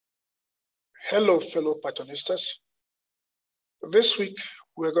Hello, fellow Pythonistas. This week,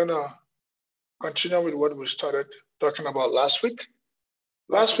 we're going to continue with what we started talking about last week.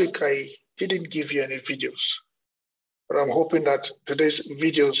 Last week, I didn't give you any videos, but I'm hoping that today's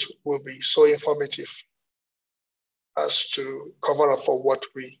videos will be so informative as to cover up for what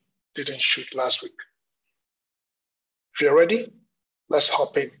we didn't shoot last week. If you're ready, let's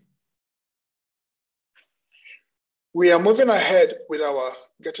hop in. We are moving ahead with our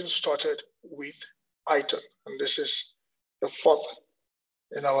getting started with Python, and this is the fourth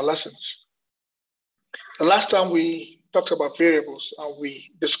in our lessons. The last time we talked about variables and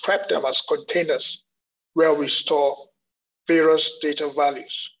we described them as containers where we store various data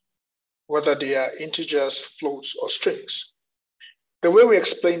values, whether they are integers, floats, or strings. The way we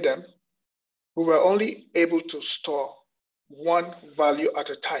explained them, we were only able to store one value at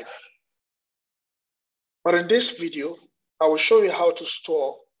a time. But in this video, I will show you how to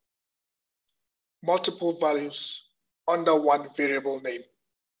store multiple values under one variable name.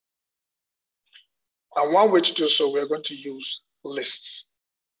 And one way to do so, we're going to use lists.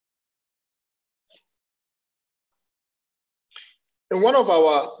 In one of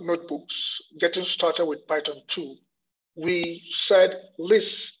our notebooks, Getting Started with Python 2, we said a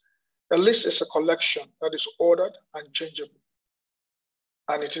list is a collection that is ordered and changeable.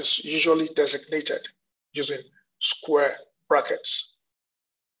 And it is usually designated using square brackets.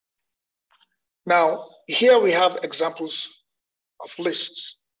 Now, here we have examples of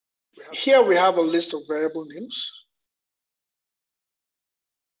lists. Here we have a list of variable names.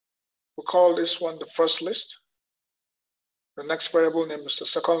 We call this one the first list. The next variable name is the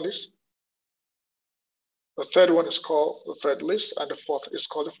second list. The third one is called the third list, and the fourth is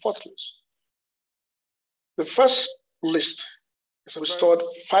called the fourth list. The first list is we stored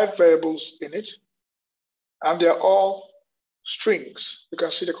 5 variables in it, and they're all strings. You can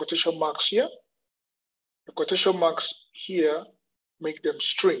see the quotation marks here. The quotation marks here make them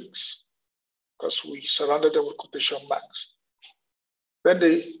strings because we surrounded them with quotation marks. Then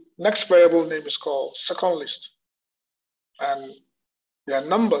the next variable name is called second list, and there are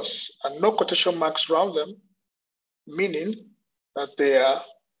numbers and no quotation marks around them, meaning that they are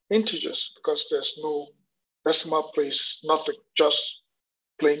integers because there's no decimal place, nothing, just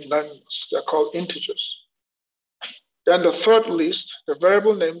plain numbers. They're called integers. Then the third list, the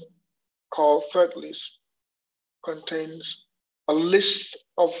variable name called third list, contains a list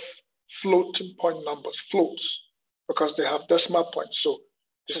of floating point numbers, floats, because they have decimal points. So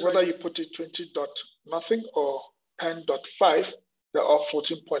whether you put it 20 dot nothing or 10.5, they're all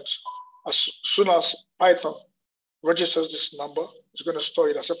floating points. As soon as Python registers this number, it's going to store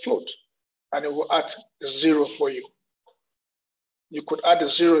it as a float, and it will add a 0 for you. You could add a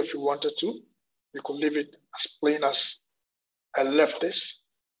 0 if you wanted to. You could leave it as plain as I left this.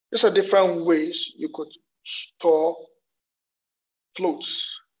 These are different ways you could store floats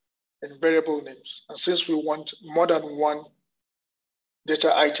in variable names. And since we want more than one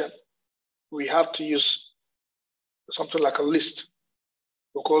data item, we have to use something like a list.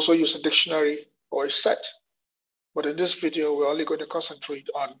 We could also use a dictionary or a set. But in this video, we're only going to concentrate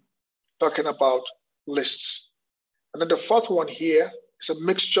on talking about lists. And then the fourth one here is a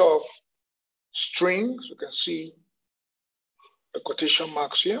mixture of strings. You can see the quotation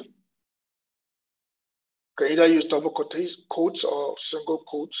marks here. You can either use double quotes or single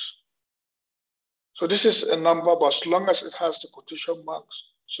quotes. So this is a number, but as long as it has the quotation marks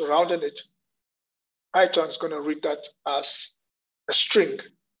surrounding it, Python is going to read that as a string.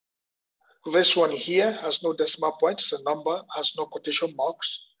 This one here has no decimal point, it's a number, has no quotation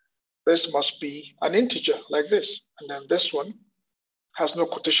marks. This must be an integer like this. And then this one has no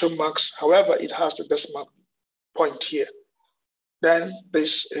quotation marks. However, it has the decimal point here. Then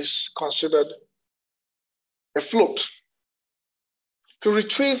this is considered a float. To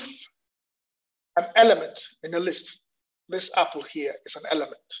retrieve an element in a list, this apple here is an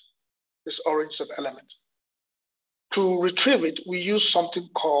element. This orange is an element. To retrieve it, we use something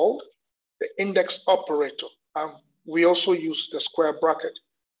called the index operator. We also use the square bracket.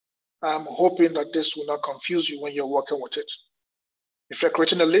 I'm hoping that this will not confuse you when you're working with it. If you're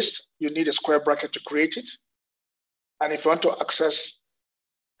creating a list, you need a square bracket to create it. And if you want to access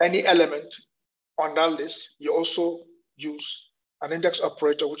any element on that list, you also use an index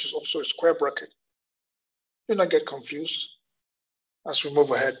operator, which is also a square bracket. Do not get confused as we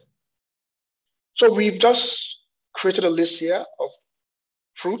move ahead. So we've just created a list here of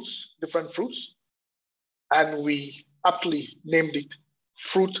fruits, different fruits, and we aptly named it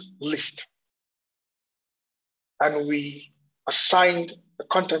fruit list. And we assigned the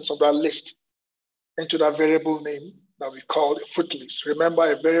contents of that list into that variable name that we call a fruit list.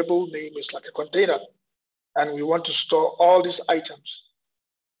 Remember, a variable name is like a container, and we want to store all these items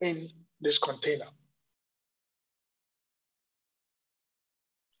in this container.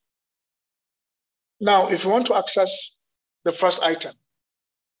 Now, if you want to access the first item,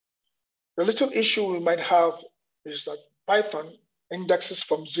 the little issue we might have is that Python indexes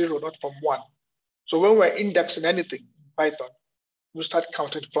from 0, not from 1. So when we're indexing anything in Python, we start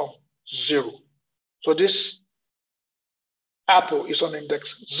counting from 0. So this apple is on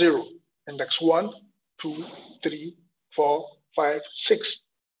index 0, index 1, 2, 3, 4, 5, 6.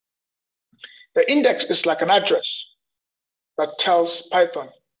 The index is like an address that tells Python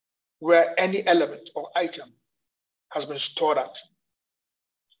where any element or item has been stored at.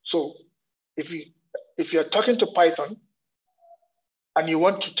 So if you're talking to Python and you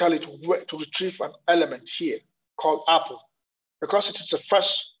want to tell it where to retrieve an element here called apple, because it is the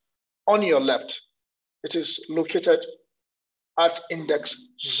first on your left, it is located at index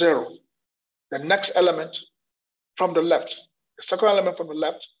 0. The next element from the left, the second element from the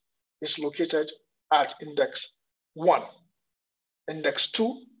left, is located at index 1, index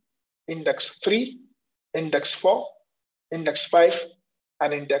 2, index 3, index 4, index 5,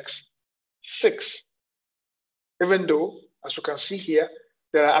 and index 6. Even though, as you can see here,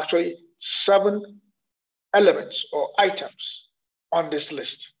 there are actually 7 elements or items on this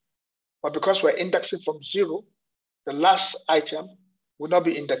list. But because we're indexing from 0, the last item will not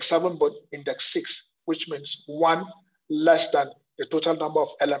be index 7, but index 6, which means 1 less than the total number of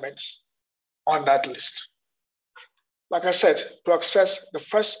elements on that list. Like I said, to access the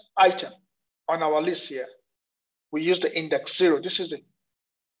first item on our list here, we use the index 0. This is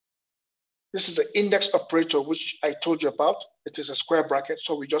the index operator, which I told you about. It is a square bracket,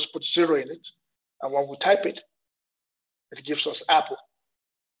 so we just put 0 in it. And when we type it, it gives us apple.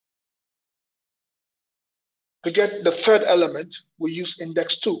 To get the third element, we use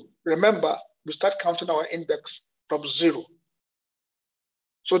index 2. Remember, we start counting our index from 0.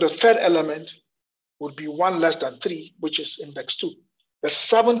 So the third element would be 1 less than 3, which is index 2. The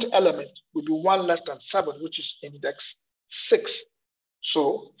 7th element would be 1 less than 7, which is index 6.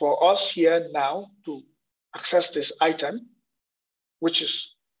 So for us here now to access this item, which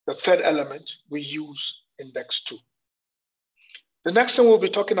is the third element, we use index 2. The next thing we'll be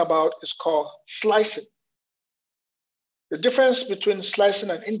talking about is called slicing. The difference between slicing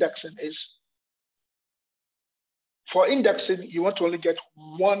and indexing is, for indexing, you want to only get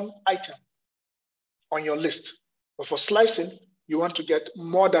one item on your list. But for slicing, you want to get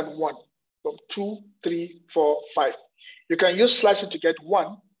more than one, from 2, 3, 4, 5. You can use slicing to get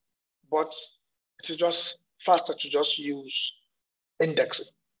one, but it is just faster to just use indexing.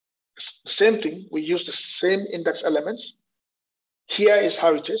 It's the same thing, we use the same index elements. Here is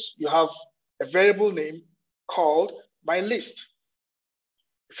how it is. You have a variable name called myList.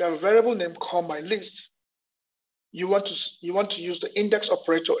 If you have a variable name called myList, you want to use the index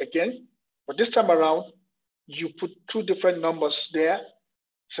operator again, but this time around, you put 2 different numbers there,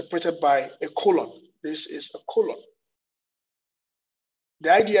 separated by a colon. This is a colon.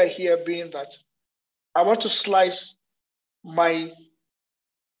 The idea here being that I want to slice my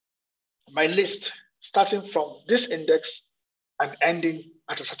list starting from this index and ending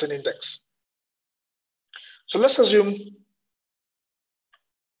at a certain index. So let's assume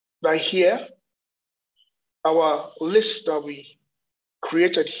that here, our list that we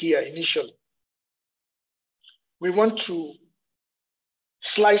created here initially, we want to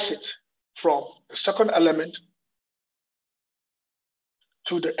slice it from the second element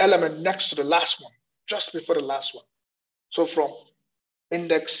to the element next to the last one, just before the last one. So from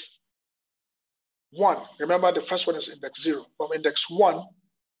index 1, remember the first one is index 0, from index 1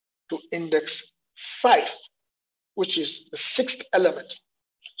 to index 5, which is the 6th element.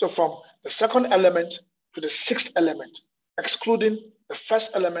 So from the second element to the 6th element, excluding the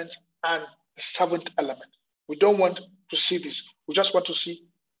first element and the 7th element. We don't want to see this. We just want to see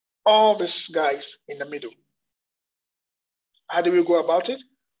all these guys in the middle. How do we go about it?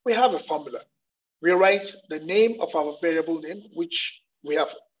 We have a formula. We write the name of our variable name, which we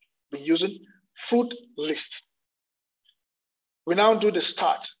have been using, fruit list. We now do the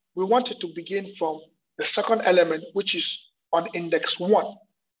start. We want it to begin from the second element, which is on index 1.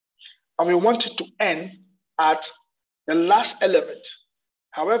 And we want it to end at the last element.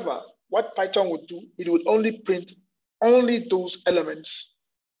 However, what Python would do, it would only print only those elements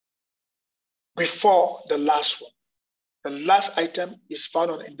before the last one. The last item is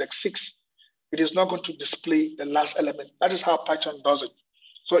found on index 6. It is not going to display the last element. That is how Python does it.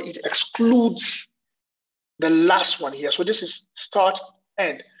 So it excludes the last one here. So this is start,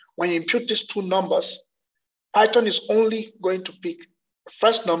 end. When you input these 2 numbers, Python is only going to pick the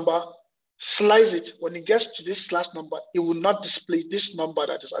first number, slice it. When it gets to this last number, it will not display this number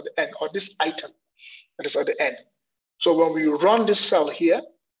that is at the end, or this item that is at the end. So when we run this cell here,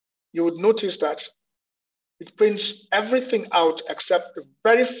 you would notice that it prints everything out except the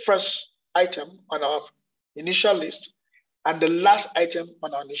very first item on our initial list and the last item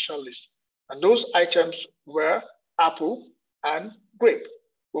on our initial list. And those items were apple and grape.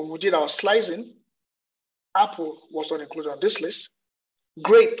 When we did our slicing, apple was not included on this list.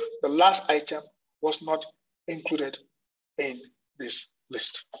 Grape, the last item, was not included in this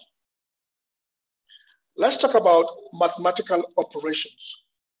list. Let's talk about mathematical operations.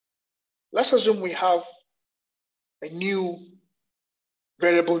 Let's assume we have a new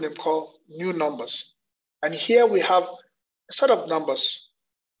variable name called new numbers. And here we have a set of numbers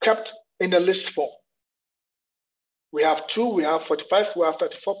kept in the list form. We have 2, we have 45, we have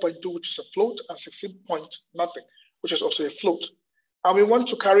 34.2, which is a float, and 16 point nothing, which is also a float. And we want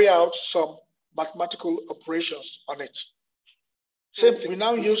to carry out some mathematical operations on it. Same thing, we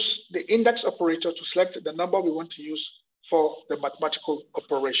now use the index operator to select the number we want to use for the mathematical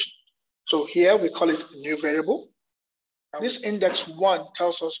operation. So here we call it a new variable. And this index 1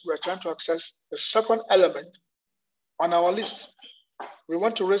 tells us we're trying to access the second element on our list. We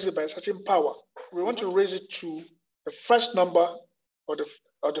want to raise it by a certain power. We want to raise it to the first number or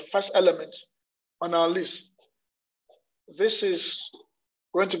the first element on our list. This is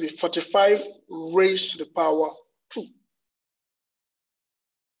going to be 45 raised to the power 2.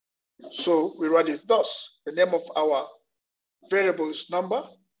 So we write it thus. The name of our variable is number.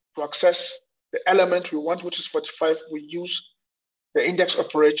 To access the element we want, which is 45, we use the index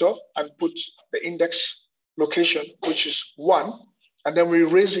operator and put the index location, which is 1, and then we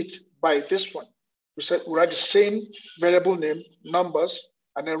raise it by this one. We write the same variable name, numbers,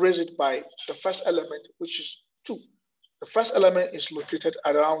 and then raise it by the first element, which is 2. The first element is located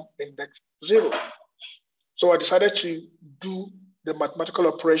around index 0. So I decided to do the mathematical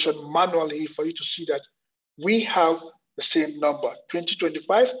operation manually for you to see that we have the same number,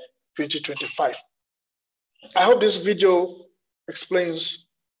 2025, 2025. I hope this video explains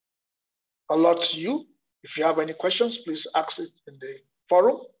a lot to you. If you have any questions, please ask it in the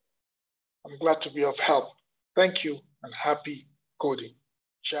forum. I'm glad to be of help. Thank you and happy coding.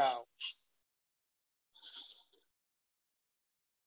 Ciao.